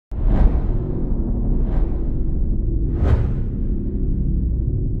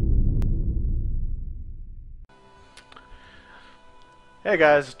Hey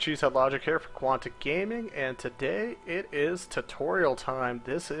guys, Cheesehead Logic here for Quantic Gaming, and today it is tutorial time.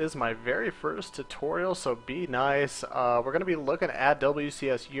 This is my very first tutorial, so be nice. We're going to be looking at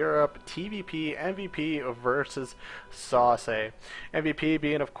WCS Europe, TvP, MVP versus Sauce. MVP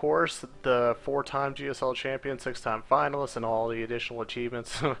being, of course, the 4-time GSL champion, 6-time finalist, and all the additional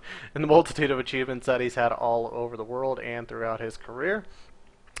achievements and the multitude of achievements that he's had all over the world and throughout his career.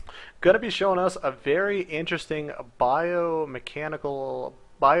 Going to be showing us a very interesting biomechanical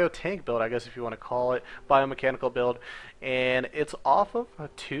biotank build, I guess if you want to call it, biomechanical build, and it's off of a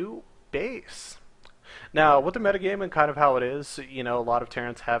 2 base. Now, with the metagame and kind of how it is, you know, a lot of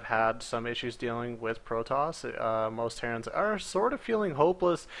Terrans have had some issues dealing with Protoss. Most Terrans are sort of feeling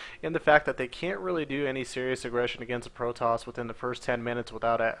hopeless in the fact that they can't really do any serious aggression against a Protoss within the first 10 minutes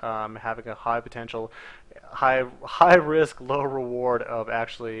without having a high potential, high risk, low reward of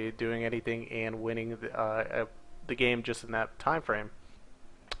actually doing anything and winning the game just in that time frame.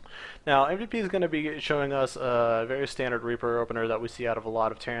 Now, MVP is going to be showing us a very standard Reaper opener that we see out of a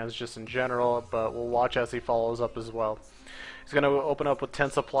lot of Terrans just in general, but we'll watch as he follows up as well. He's going to open up with 10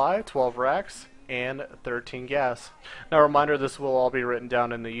 supply, 12 racks, and 13 gas. Now, a reminder, this will all be written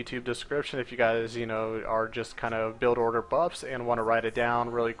down in the YouTube description if you guys, you know, are just kind of build order buffs and want to write it down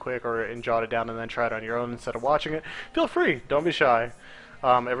really quick and jot it down and then try it on your own instead of watching it. Feel free, don't be shy.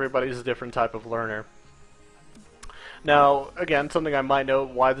 Everybody's a different type of learner. Now, again, something I might note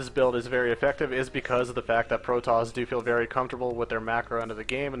why this build is very effective is because of the fact that Protoss do feel very comfortable with their macro end of the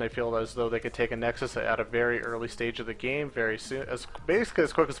game, and they feel as though they could take a Nexus at a very early stage of the game, very soon, basically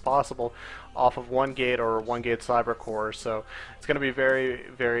as quick as possible, off of 1 gate or 1 gate cyber core. So it's going to be very,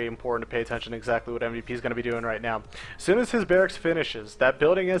 very important to pay attention to exactly what MVP is going to be doing right now. As soon as his barracks finishes, that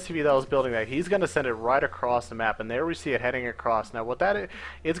building SCV that was building that, he's going to send it right across the map, and there we see it heading across. Now, what that is,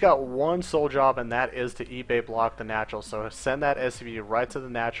 it's got one sole job, and that is to eBay block the natural. So send that SCV right to the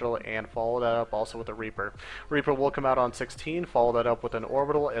natural and follow that up also with a Reaper. Reaper will come out on 16, follow that up with an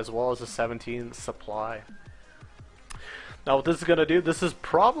Orbital as well as a 17 supply. Now what this is going to do, this is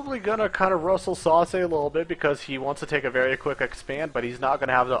probably going to kind of rustle Sauce a little bit because he wants to take a very quick expand, but he's not going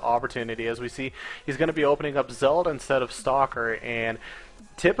to have the opportunity. As we see, he's going to be opening up Zealot instead of Stalker, and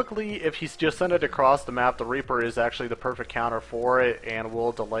typically, if he's just sent it across the map, the Reaper is actually the perfect counter for it and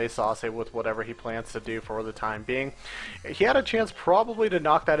will delay Sauce with whatever he plans to do for the time being. He had a chance probably to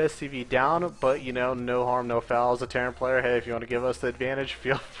knock that SCV down, but you know, no harm, no foul as a Terran player. Hey, if you want to give us the advantage,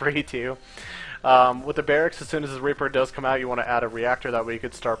 feel free to. With the Barracks, as soon as the Reaper does come out, you want to add a Reactor. That way you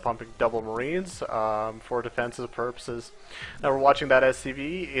could start pumping double Marines for defensive purposes. Now we're watching that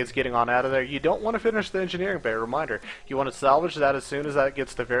SCV. It's getting on out of there. You don't want to finish the engineering bay. Reminder, you want to salvage that as soon as that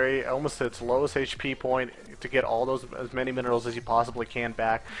gets to almost its lowest HP point to get all those as many minerals as you possibly can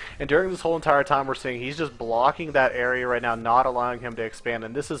back. And during this whole entire time, we're seeing he's just blocking that area right now, not allowing him to expand,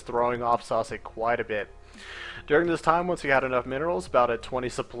 and this is throwing off Sauce quite a bit. During this time, once you had enough minerals, about at 20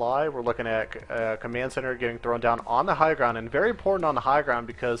 supply, we're looking at command center getting thrown down on the high ground, and very important on the high ground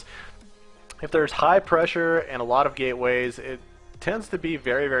because if there's high pressure and a lot of gateways, it tends to be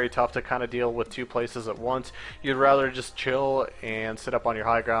very, very tough to kind of deal with 2 places at once. You'd rather just chill and sit up on your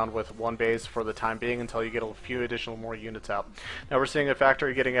high ground with 1 base for the time being until you get a few additional more units out. Now we're seeing a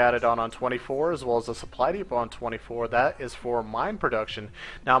factory getting added on 24 as well as a supply depot on 24. That is for mine production.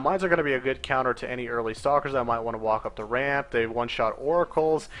 Now mines are going to be a good counter to any early stalkers that might want to walk up the ramp. They one-shot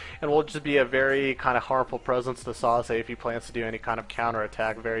oracles and will just be a very kind of harmful presence to Sauce if he plans to do any kind of counter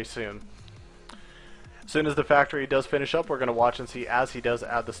attack very soon. As soon as the factory does finish up, we're going to watch and see as he does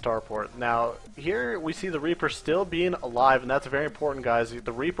add the Starport. Now, here we see the Reaper still being alive, and that's very important, guys.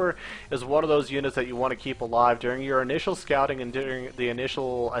 The Reaper is one of those units that you want to keep alive. During your initial scouting and during the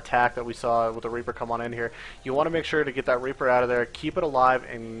initial attack that we saw with the Reaper come on in here, you want to make sure to get that Reaper out of there, keep it alive,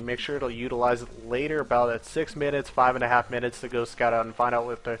 and make sure to utilize it later about at 6 minutes, 5.5 minutes to go scout out and find out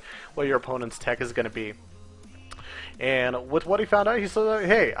what your opponent's tech is going to be. And with what he found out, he said,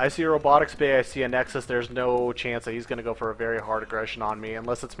 hey, I see a robotics bay, I see a Nexus, there's no chance that he's going to go for a very hard aggression on me,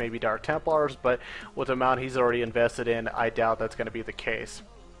 unless it's maybe Dark Templars, but with the amount he's already invested in, I doubt that's going to be the case.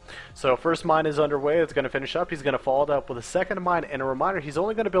 So first mine is underway, it's going to finish up, he's going to follow it up with a second mine, and a reminder, he's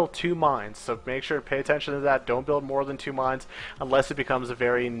only going to build 2 mines, so make sure to pay attention to that. Don't build more than 2 mines unless it becomes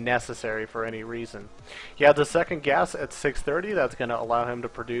very necessary for any reason. He has the second gas at 6:30, that's going to allow him to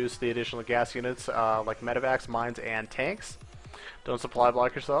produce the additional gas units like medivacs, mines, and tanks. Don't supply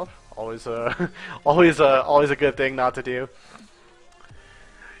block yourself, always a good thing not to do.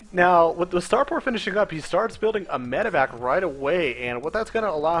 Now, with the Starport finishing up, he starts building a medivac right away, and what that's going to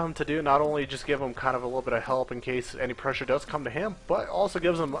allow him to do, not only just give him kind of a little bit of help in case any pressure does come to him, but also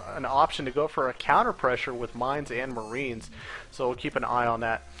gives him an option to go for a counter pressure with mines and marines. So we'll keep an eye on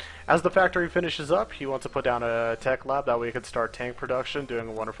that. As the factory finishes up, he wants to put down a tech lab, that way he can start tank production, doing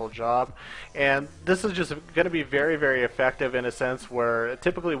a wonderful job. And this is just going to be very, very effective in a sense where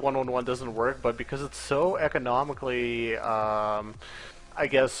typically 1-1-1 doesn't work, but because it's so economically I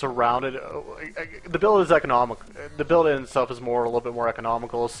guess surrounded. The build is economic. The build in itself is a little bit more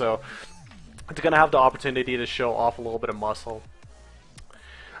economical, so it's going to have the opportunity to show off a little bit of muscle.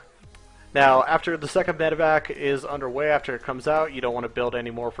 Now, after the second medevac is underway, after it comes out, you don't want to build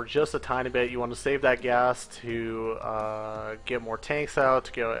anymore for just a tiny bit. You want to save that gas to get more tanks out,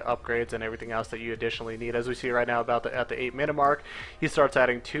 to get upgrades and everything else that you additionally need. As we see right now at the 8-minute mark, he starts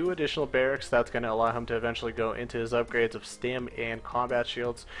adding 2 additional barracks. That's going to allow him to eventually go into his upgrades of Stim and combat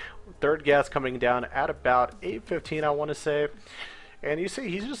shields. Third gas coming down at about 8:15, I want to say. And you see,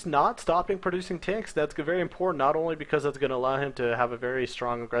 he's just not stopping producing tanks. That's very important, not only because that's going to allow him to have a very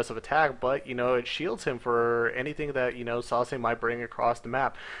strong aggressive attack, but, you know, it shields him for anything that, you know, Sauce might bring across the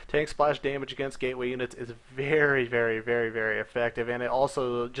map. Tank splash damage against gateway units is very, very, very, very effective, and it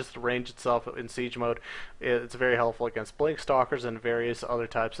also, just the range itself in siege mode, it's very helpful against blink stalkers and various other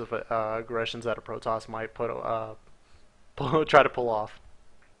types of aggressions that a Protoss might try to pull off.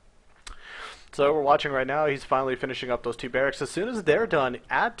 So we're watching right now, he's finally finishing up those 2 barracks. As soon as they're done,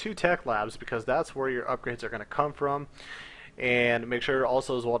 add 2 tech labs, because that's where your upgrades are going to come from. And make sure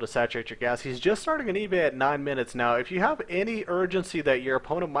also as well to saturate your gas. He's just starting an eBay at 9 minutes now. If you have any urgency that your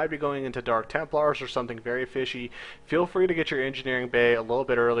opponent might be going into Dark Templars or something very fishy, feel free to get your engineering bay a little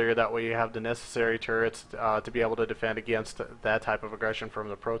bit earlier. That way you have the necessary turrets to be able to defend against that type of aggression from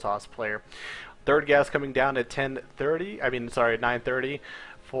the Protoss player. Third gas coming down at 9:30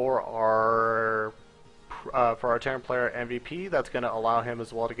 for our Terran player MVP. That's going to allow him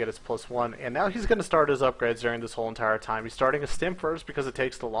as well to get his +1, and now he's going to start his upgrades during this whole entire time. He's starting a Stim first because it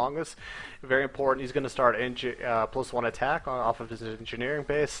takes the longest. Very important. He's going to start +1 attack off of his engineering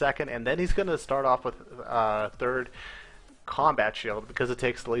base second, and then he's going to start off with third combat shield because it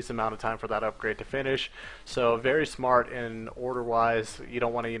takes the least amount of time for that upgrade to finish. So very smart in order wise. You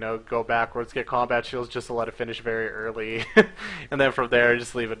don't want to, you know, go backwards, get combat shields just to let it finish very early and then from there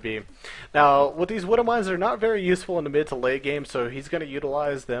just leave it be. Now with these widow mines, they're not very useful in the mid to late game, so he's going to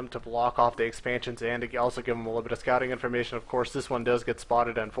utilize them to block off the expansions and to also give him a little bit of scouting information. Of course this one does get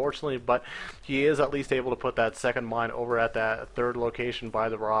spotted unfortunately, but he is at least able to put that second mine over at that third location by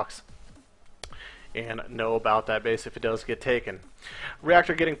the rocks and know about that base if it does get taken.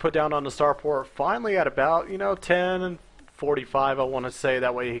 Reactor getting put down on the Starport finally at about, you know, 10:45, I want to say.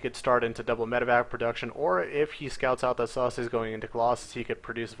 That way he could start into double medevac production, or if he scouts out that Sauce is going into Colossus, he could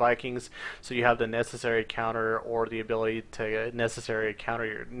produce Vikings, so you have the necessary counter or the ability to necessarily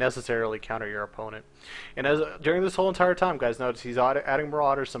counter your opponent. And as during this whole entire time, guys, notice he's adding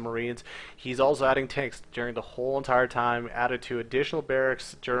Marauders, some Marines. He's also adding tanks during the whole entire time, added 2 additional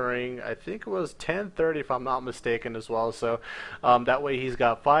barracks during, I think it was 10:30 if I'm not mistaken as well. So that way he's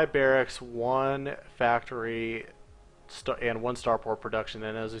got 5 barracks, 1 factory, and 1 Starport production.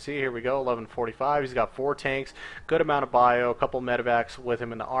 And as we see here we go, 11:45, he's got 4 tanks, good amount of bio, a couple medevacs with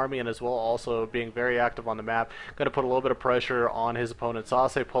him in the army, and as well also being very active on the map. Going to put a little bit of pressure on his opponent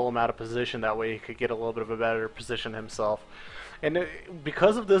Sauce, pull him out of position, that way he could get a little bit of a better position himself. And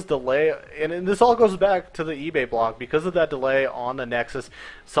because of this delay, and this all goes back to the eBay block, because of that delay on the Nexus,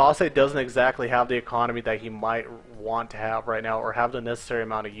 Sauce doesn't exactly have the economy that he might want to have right now, or have the necessary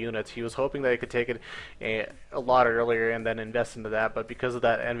amount of units. He was hoping that he could take it a lot earlier and then invest into that, but because of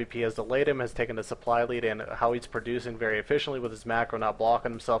that, MVP has delayed him, has taken the supply lead, and how he's producing very efficiently with his macro, not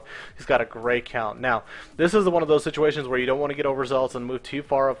blocking himself. He's got a great count. Now, this is one of those situations where you don't want to get overzealous and move too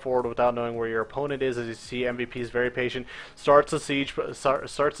far up forward without knowing where your opponent is. As you see, MVP is very patient, starts the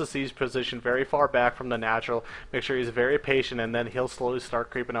siege position very far back from the natural. Make sure he's very patient, and then he'll slowly start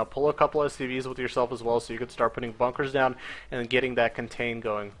creeping up. Pull a couple SCVs with yourself as well, so you can start putting bunkers down and getting that contain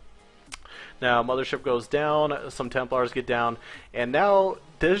going. Now Mothership goes down, some Templars get down, and now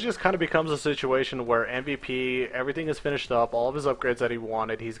this just kind of becomes a situation where MVP, everything is finished up, all of his upgrades that he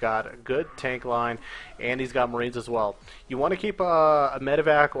wanted. He's got a good tank line, and he's got Marines as well. You want to keep a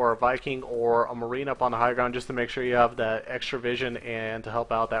medevac or a Viking or a Marine up on the high ground just to make sure you have that extra vision and to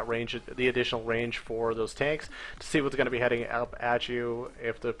help out that range, the additional range for those tanks, to see what's going to be heading up at you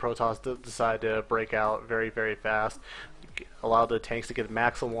if the Protoss decide to break out very, very fast. Allow the tanks to get the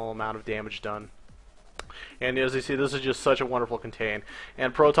maximum amount of damage done. And as you see, this is just such a wonderful contain.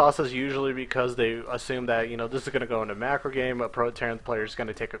 And Protoss is usually because they assume that, you know, this is going to go into macro game. A Terran player is going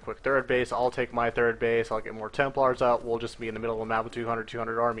to take a quick third base. I'll take my third base. I'll get more Templars out. We'll just be in the middle of the map with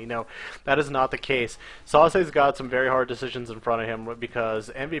 200 army. No, that is not the case. Sauce's got some very hard decisions in front of him because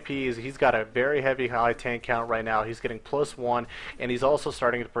MVP he's got a very heavy high tank count right now. He's getting +1, and he's also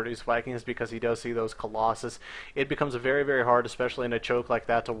starting to produce Vikings because he does see those Colossus. It becomes very, very hard, especially in a choke like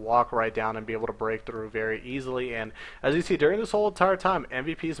that, to walk right down and be able to break through very easily. And as you see, during this whole entire time,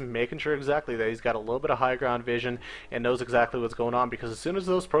 MVP is making sure exactly that he's got a little bit of high ground vision and knows exactly what's going on, because as soon as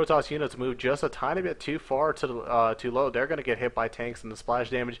those Protoss units move just a tiny bit too far to too low, they're going to get hit by tanks, and the splash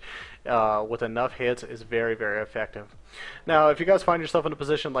damage with enough hits is very, very effective. Now, if you guys find yourself in a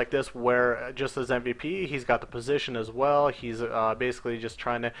position like this where, just as MVP, he's got the position as well, he's basically just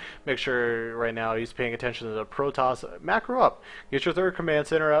trying to make sure right now he's paying attention to the Protoss. Macro up. Get your third command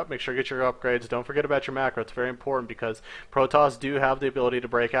center up. Make sure you get your upgrades. Don't forget about your macro. It's very important because Protoss do have the ability to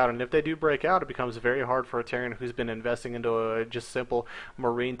break out, and if they do break out, it becomes very hard for a Terran who's been investing into a just simple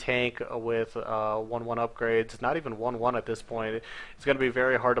Marine tank with 1-1 upgrades, not even 1-1 at this point. It's going to be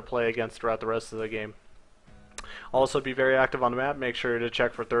very hard to play against throughout the rest of the game. Also, be very active on the map. Make sure to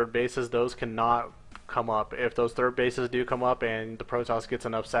check for third bases. Those cannot come up. If those third bases do come up and the Protoss gets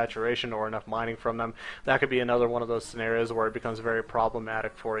enough saturation or enough mining from them, that could be another one of those scenarios where it becomes very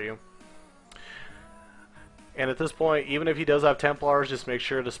problematic for you. And at this point, even if he does have Templars, just make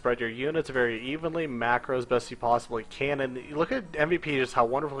sure to spread your units very evenly, macro as best you possibly can. And look at MVP, just how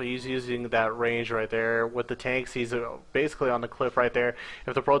wonderfully he's using that range right there. With the tanks, he's basically on the cliff right there.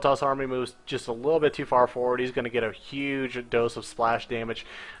 If the Protoss army moves just a little bit too far forward, he's going to get a huge dose of splash damage.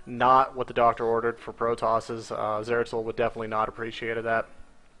 Not what the doctor ordered for Protosses. Zeratul would definitely not appreciate that.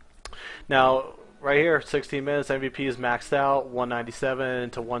 Now, right here, 16 minutes, MVP is maxed out, 197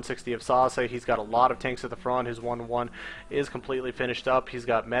 to 160 of Sase. He's got a lot of tanks at the front. His 1-1 is completely finished up. He's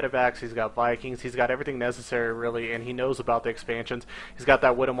got medivacs, he's got Vikings, he's got everything necessary, really, and he knows about the expansions. He's got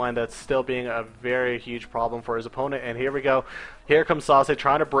that Widow Mine that's still being a very huge problem for his opponent, and here we go. Here comes Sase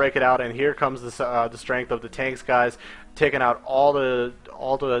trying to break it out, and here comes the strength of the tanks, guys, taking out all the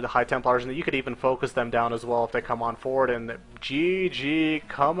High Templars, and you could even focus them down as well if they come on forward. And GG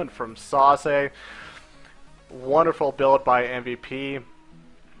coming from Sase. Wonderful build by MVP.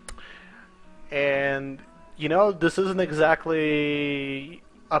 And you know, this isn't exactly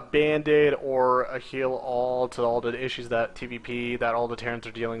a band-aid or a heal-all to all the issues that TvP, that all the Terrans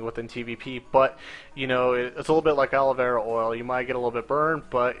are dealing with in TvP, but you know, it's a little bit like aloe vera oil. You might get a little bit burned,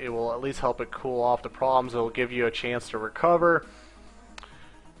 but it will at least help it cool off the problems. It will give you a chance to recover.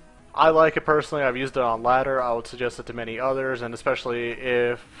 I like it personally. I've used it on ladder. I would suggest it to many others, and especially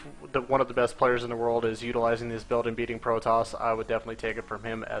if one of the best players in the world is utilizing this build and beating Protoss, I would definitely take it from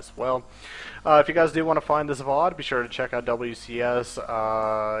him as well. If you guys do want to find this VOD, be sure to check out WCS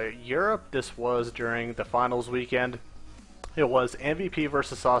Europe. This was during the finals weekend. It was MVP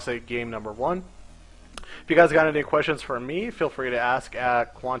versus Sase game number 1. If you guys got any questions for me, feel free to ask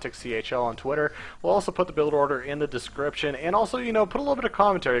at QuanticCHL on Twitter. We'll also put the build order in the description, and also, you know, put a little bit of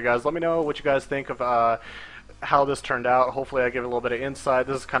commentary, guys. Let me know what you guys think of how this turned out. Hopefully I give a little bit of insight.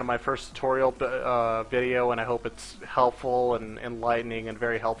 This is kind of my first tutorial video, and I hope it's helpful and enlightening and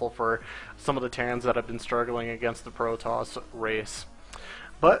very helpful for some of the Terrans that have been struggling against the Protoss race.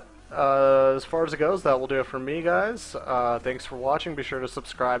 But as far as it goes, that will do it for me, guys. Thanks for watching. Be sure to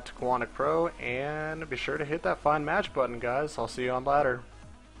subscribe to Quantic Pro, and be sure to hit that Find Match button, guys. I'll see you on ladder.